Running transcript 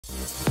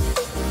Welcome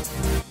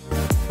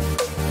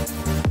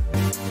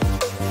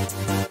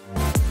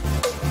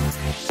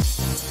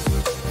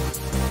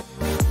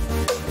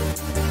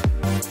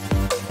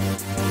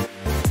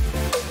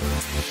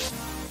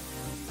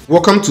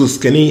to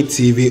OSIKANI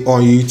TV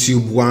on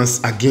YouTube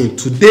once again.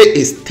 Today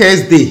is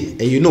Thursday,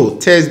 and you know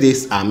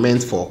Thursdays are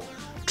meant for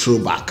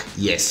throwback.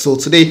 Yes, so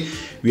today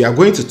we are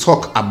going to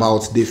talk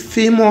about the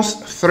famous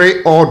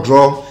 3-3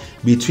 draw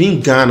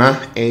between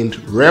Ghana and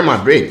Real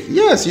Madrid.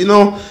 Yes, you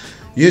know,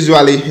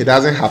 usually it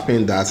doesn't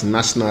happen that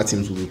national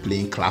teams will be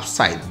playing club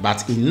side,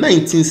 but in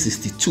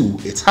 1962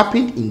 it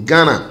happened in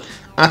Ghana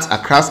at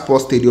Accra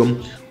Sports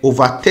Stadium.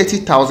 Over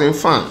 30,000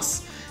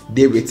 fans,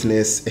 they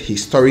witnessed a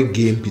historic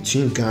game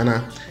between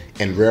Ghana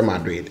and Real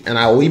Madrid, and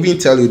I will even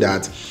tell you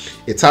that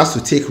it has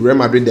to take Real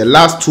Madrid the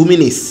last 2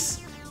 minutes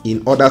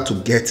in order to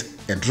get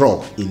a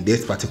draw in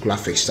this particular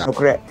fixture.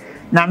 Okay.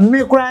 Now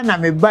me cry na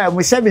me buy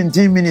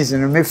 17 minutes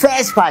in my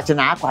first patch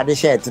na akwade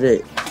share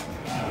 3.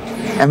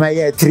 Am I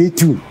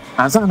 3-2?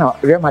 And so now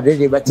Real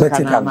Madrid but my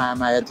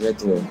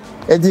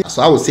 3-3.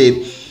 So I would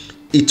say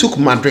it took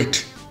Madrid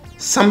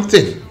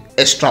something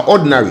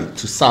extraordinary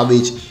to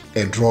salvage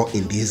a draw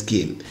in this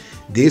game.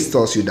 This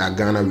tells you that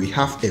Ghana, we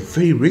have a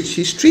very rich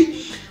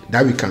history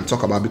that we can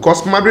talk about,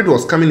 because Madrid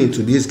was coming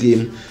into this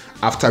game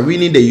after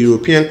winning the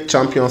European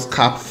Champions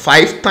Cup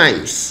 5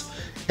 times,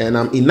 and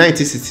in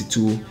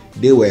 1962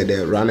 they were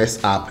the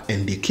runners-up,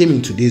 and they came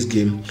into this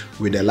game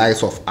with the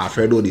likes of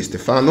Alfredo Di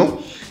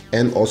Stefano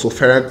and also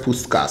Ferenc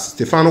Puskas.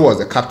 Stefano was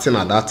the captain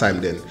at that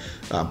time. Then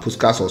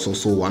Puskas was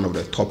also one of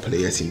the top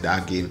players in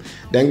that game.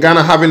 Then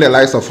Ghana having the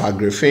likes of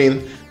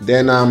Griffin.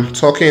 Then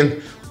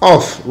talking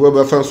of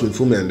Wilberforce with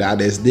Fume and the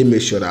others, they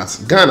made sure that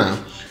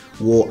Ghana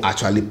will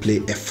actually play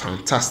a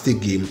fantastic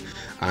game,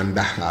 and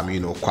you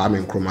know,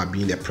 Kwame Nkrumah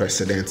being the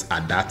president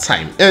at that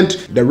time. And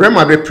the Real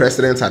Madrid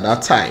president at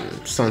that time,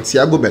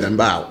 Santiago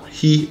Bernabeu,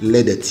 he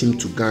led the team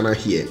to Ghana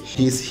here.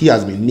 He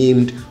has been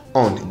named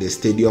on the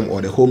stadium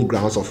or the home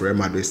grounds of Real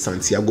Madrid,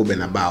 Santiago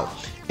Bernabeu.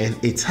 And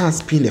it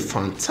has been a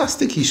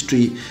fantastic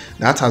history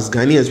that as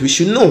Ghanaians we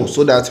should know,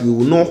 so that we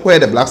will know where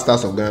the Black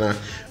Stars of Ghana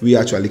we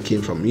actually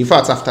came from. In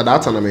fact, after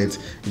that tournament,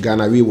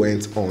 Ghana we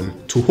went on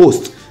to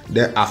host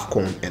the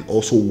AFCON and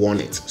also won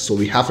it. So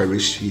we have a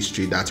rich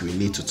history that we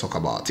need to talk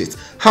about it.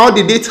 How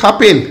did it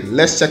happen?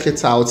 Let's check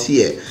it out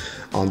here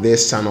on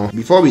this channel.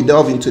 Before we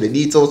delve into the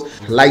details,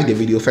 like the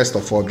video first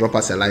of all, drop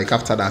us a like.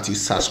 After that, you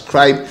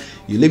subscribe,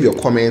 you leave your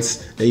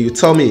comments, then you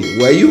tell me,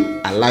 were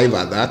you alive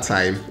at that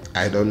time?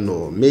 I don't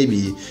know,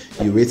 maybe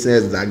you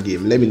witnessed that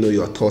game. Let me know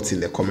your thoughts in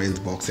the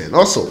comment box, and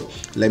also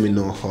let me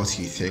know what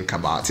you think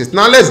about it.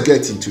 Now let's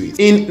get into it.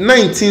 In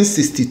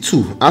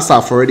 1962, as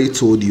I've already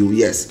told you,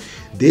 yes,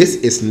 this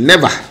is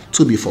never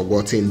to be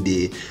forgotten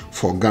day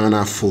for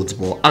Ghana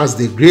football, as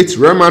the great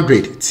Real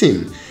Madrid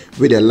team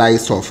with the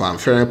likes of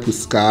Ferenc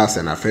Puskas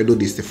and Alfredo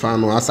Di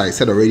Stefano, as I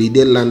said already,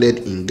 they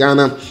landed in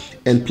Ghana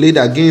and played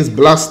against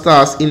Black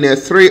Stars in a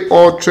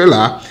 3-3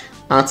 thriller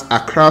at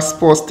Accra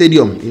Sports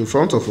Stadium in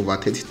front of over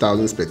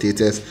 30,000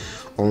 spectators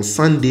on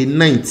Sunday,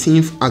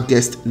 19th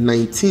August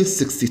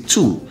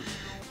 1962.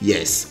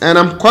 Yes, and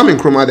Kwame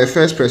Nkrumah, the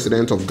first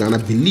president of Ghana,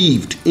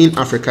 believed in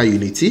Africa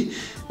unity,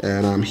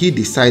 and he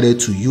decided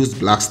to use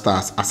Black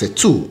Stars as a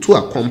tool to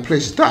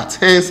accomplish that.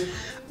 Hence,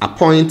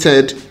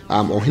 appointed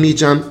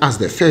Ohinijan as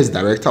the first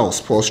director of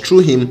sports. Through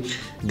him,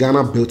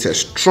 Ghana built a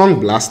strong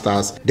Black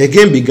Stars. The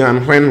game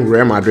began when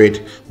Real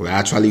Madrid were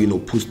actually, you know,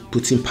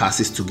 putting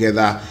passes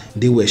together.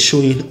 They were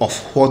showing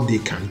off what they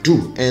can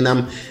do,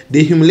 and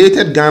they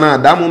humiliated Ghana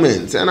at that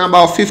moment. And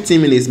about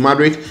 15 minutes,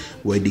 Madrid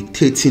were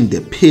dictating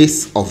the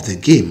pace of the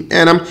game.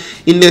 And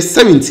in the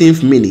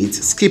 17th minute,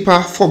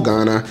 skipper for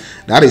Ghana,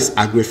 that is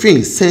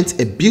Griffin,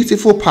 sent a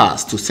beautiful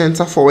pass to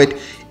centre forward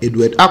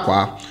Edward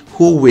Akwa,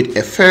 who with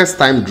a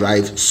first-time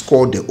drive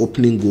scored the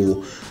opening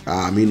goal,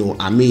 you know,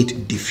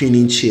 amid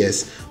deafening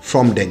cheers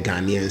from the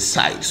Ghanaian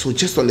side. So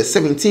just on the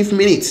 17th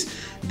minute,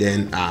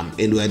 then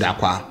Edward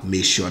Akwa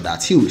made sure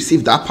that he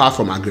received that pass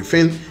from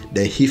Griffin.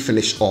 Then he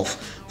finished off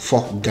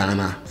for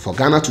Ghana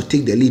to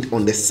take the lead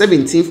on the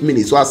 17th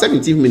minute. So at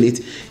 17th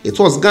minute, it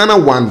was Ghana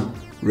 1,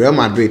 Real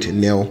Madrid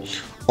 0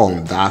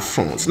 on that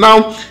front.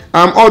 Now,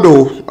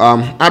 although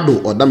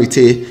Ado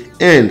Odamite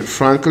and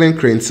Franklin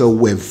Krenzel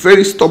were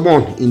very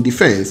stubborn in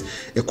defense,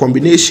 a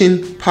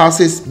combination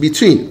passes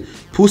between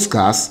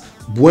Puskas,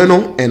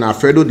 Bueno and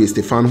Alfredo Di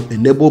Stefano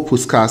enabled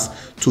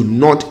Puskas to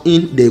nod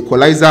in the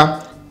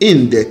equalizer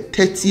in the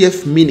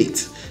 30th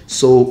minute.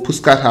 So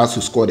Puskas has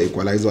to score the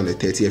equalizer on the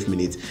 30th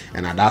minute,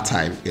 and at that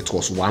time it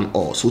was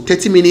 1-1. So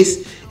 30 minutes,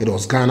 it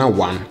was Ghana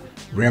 1,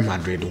 Real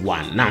Madrid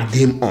 1. Now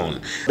game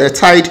on. The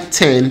tide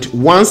turned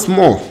once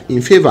more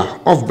in favor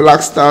of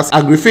Black Stars.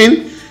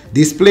 Griffin,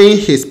 displaying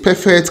his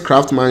perfect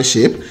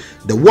craftsmanship,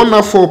 the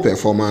wonderful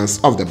performance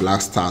of the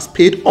Black Stars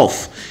paid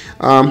off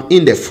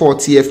in the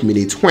 40th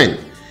minute when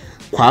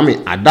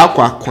Kwame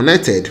Adakwa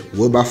connected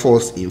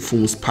Wilberforce in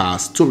Fum's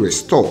pass to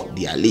restore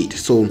their lead.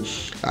 So,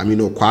 you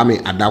know, Kwame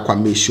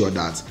Adakwa made sure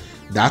that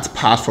that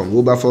pass from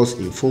Wilberforce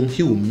in Fum,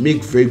 he will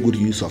make very good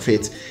use of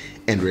it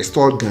and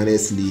restored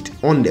Ghana's lead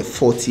on the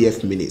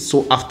 40th minute.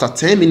 So after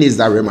 10 minutes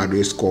that Real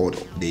Madrid scored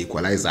the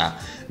equalizer,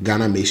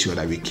 Ghana made sure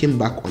that we came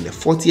back on the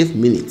 40th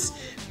minute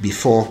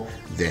before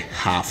the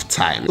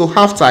halftime. So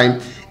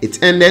halftime,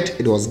 it ended.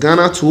 It was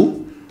Ghana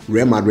 2,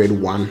 Real Madrid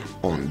 1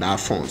 on that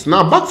front.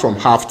 Now back from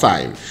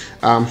halftime,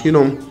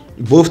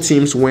 both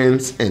teams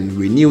went and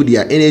renewed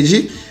their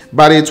energy,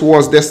 but it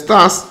was the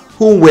Stars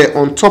who were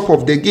on top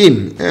of the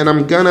game,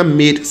 and Ghana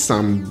made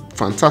some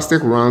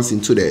fantastic runs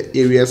into the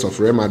areas of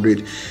Real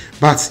Madrid.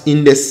 But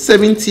in the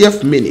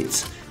 70th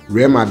minute,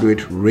 Real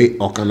Madrid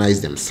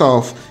reorganized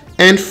themselves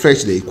and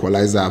fetched the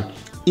equalizer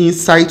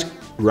inside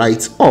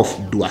right of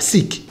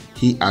Duasik.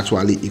 He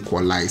actually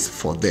equalized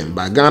for them.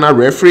 But Ghana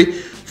referee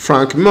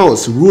Frank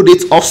Mills ruled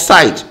it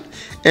offside.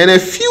 And a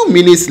few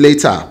minutes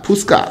later,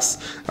 Puskas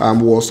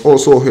was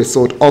also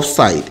whistled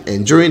offside.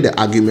 And during the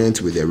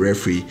argument with the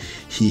referee,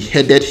 he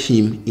headed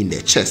him in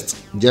the chest,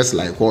 just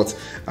like what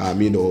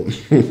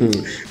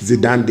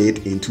Zidane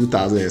did in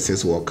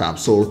 2006 World Cup.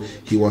 So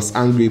he was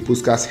angry.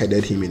 Puskas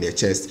headed him in the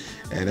chest,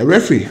 and the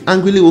referee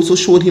angrily also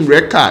showed him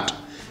red card.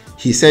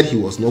 He said he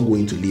was not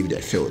going to leave the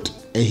field,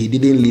 and he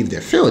didn't leave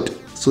the field.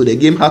 So the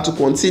game had to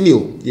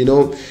continue.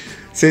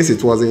 Since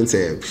it wasn't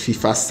a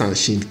FIFA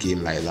sanctioned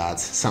game like that,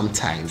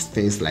 sometimes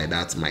things like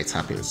that might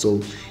happen. So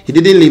he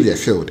didn't leave the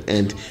field,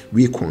 and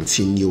we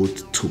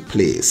continued to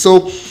play.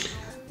 So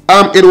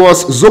it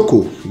was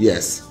Zoko,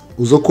 yes.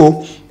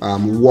 Uzoko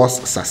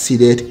was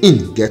succeeded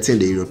in getting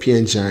the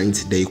European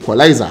giant the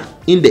equalizer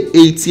in the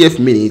 80th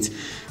minute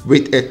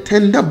with a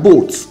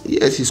thunderbolt.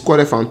 Yes, he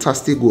scored a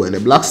fantastic goal, and the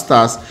Black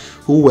Stars,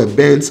 who were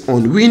bent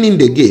on winning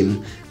the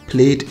game,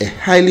 played a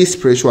highly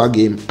spiritual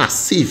game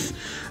as if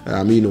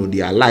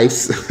their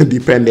lives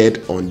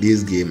depended on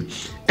this game.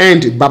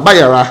 And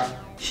Babayara,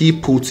 he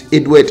put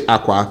Edward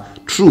Aqua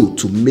through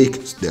to make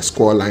the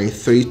scoreline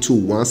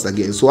 3-2 once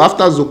again. So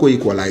after Zoko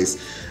equalized,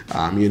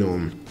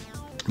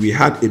 we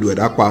had Edward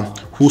Aqua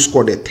who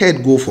scored the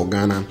third goal for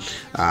Ghana,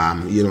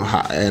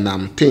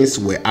 and things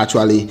were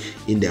actually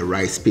in the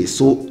right space.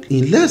 So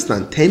in less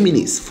than 10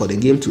 minutes for the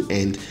game to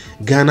end,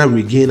 Ghana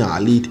regained our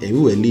lead, and we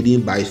were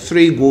leading by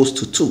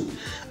 3-2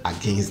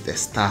 against the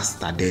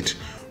star-studded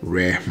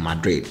Real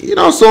Madrid.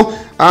 As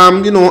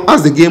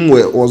the game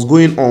was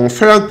going on,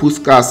 Ferenc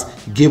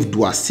Puskas gave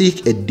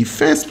Duasik a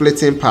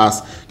defense-splitting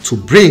pass to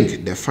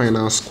bring the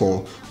final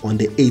score on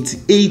the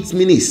 88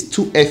 minutes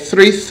to a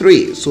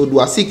 3-3. So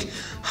Duasik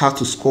had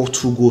to score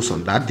 2 goals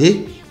on that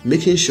day,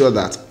 making sure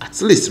that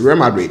at least Real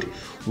Madrid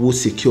will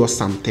secure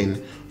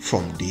something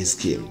from this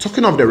game.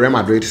 Talking of the Real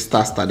Madrid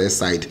star-studded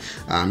side,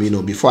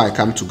 before I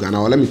come to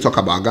Ghana, let me talk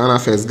about Ghana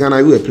first.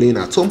 Ghana, we were playing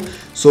at home.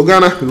 So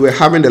Ghana, we were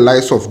having the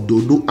likes of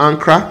Dodo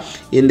Ankara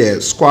in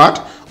the squad.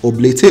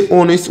 Oblete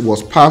Onis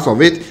was part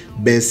of it.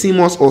 Ben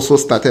Simmons also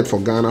started for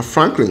Ghana.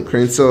 Franklin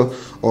Krenzel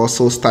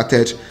also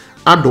started.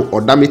 Ado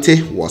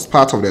Odamite was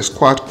part of the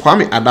squad.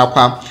 Kwame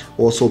Adakwa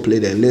also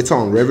played, and later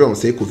on Reverend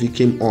Sekovi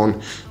came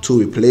on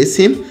to replace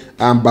him.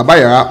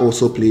 Babayara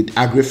also played.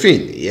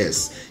 Agrifin,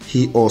 yes,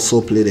 he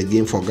also played a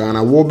game for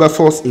Ghana.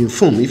 Wilberforce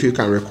Infum, if you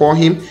can recall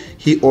him,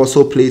 he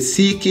also played.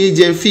 CK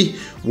Jemfi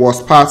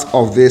was part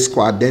of this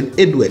squad. Then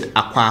Edward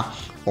Aqua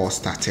all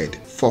started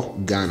for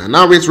Ghana.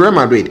 Now with Real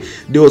Madrid,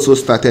 they also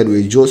started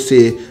with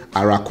Jose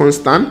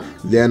Araconstan.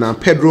 Then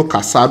Pedro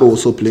Casado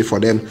also played for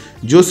them.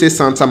 Jose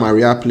Santa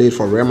Maria played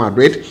for Real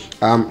Madrid.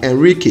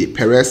 Enrique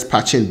Perez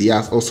Pachin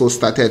Diaz also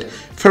started.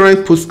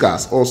 Ferenc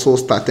Puskas also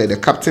started. The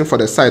captain for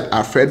the side,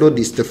 Alfredo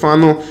Di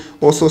Stefano,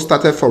 also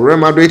started for Real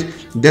Madrid.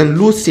 Then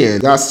Lucien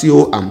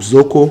Garcio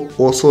Amzoko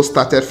also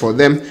started for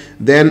them.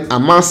 Then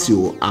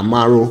Amancio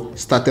Amaro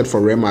started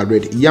for Real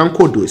Madrid.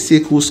 Yanko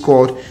Dosik, who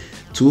scored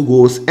 2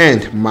 goals,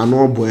 and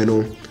Manuel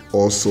Bueno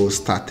also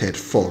started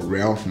for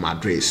Real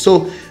Madrid.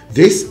 So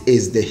this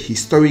is the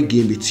historic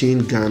game between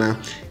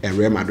Ghana and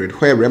Real Madrid,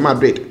 where Real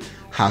Madrid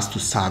has to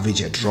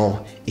salvage a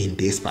draw in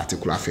this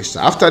particular fixture.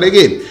 After the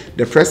game,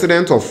 the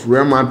president of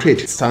Real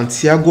Madrid,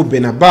 Santiago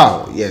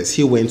Bernabeu, yes,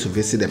 he went to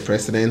visit the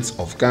president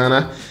of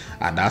Ghana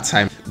at that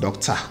time,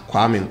 Dr.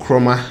 Kwame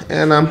Nkrumah,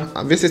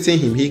 and visiting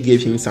him, he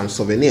gave him some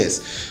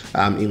souvenirs,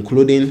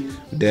 including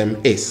them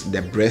is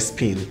the breast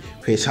pin,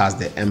 which has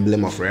the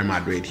emblem of Real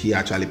Madrid. He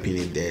actually pinned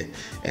it there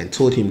and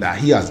told him that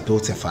he has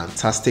built a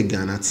fantastic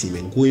Ghana team,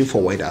 and going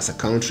forward as a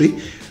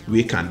country,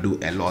 we can do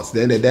a lot.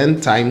 Then at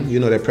that time,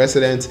 the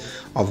president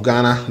of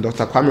Ghana,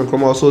 Dr. Kwame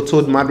Nkrumah, also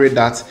told Madrid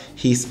that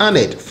he's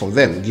honored for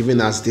them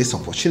giving us this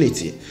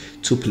opportunity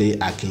to play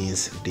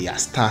against their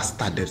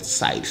star-studded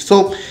side.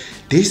 So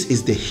this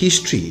is the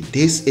history.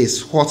 This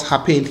is what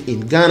happened in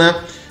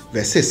Ghana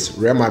versus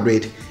Real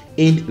Madrid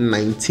in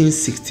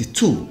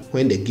 1962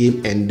 when the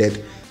game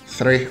ended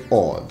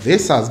 3-3.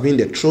 This has been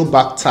the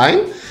throwback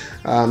time.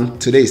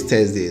 Today is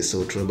Thursday,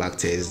 so throwback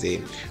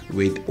Thursday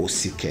with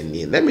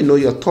OSIKANI. Let me know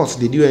your thoughts.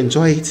 Did you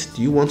enjoy it?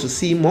 Do you want to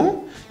see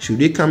more? Should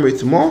we come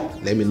with more?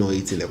 Let me know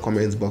it in the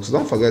comments box.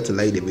 Don't forget to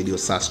like the video,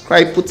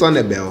 subscribe, put on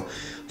the bell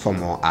for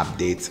more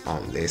updates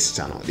on this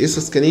channel. This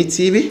is OSIKANI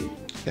TV,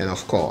 and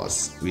of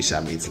course, we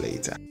shall meet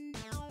later.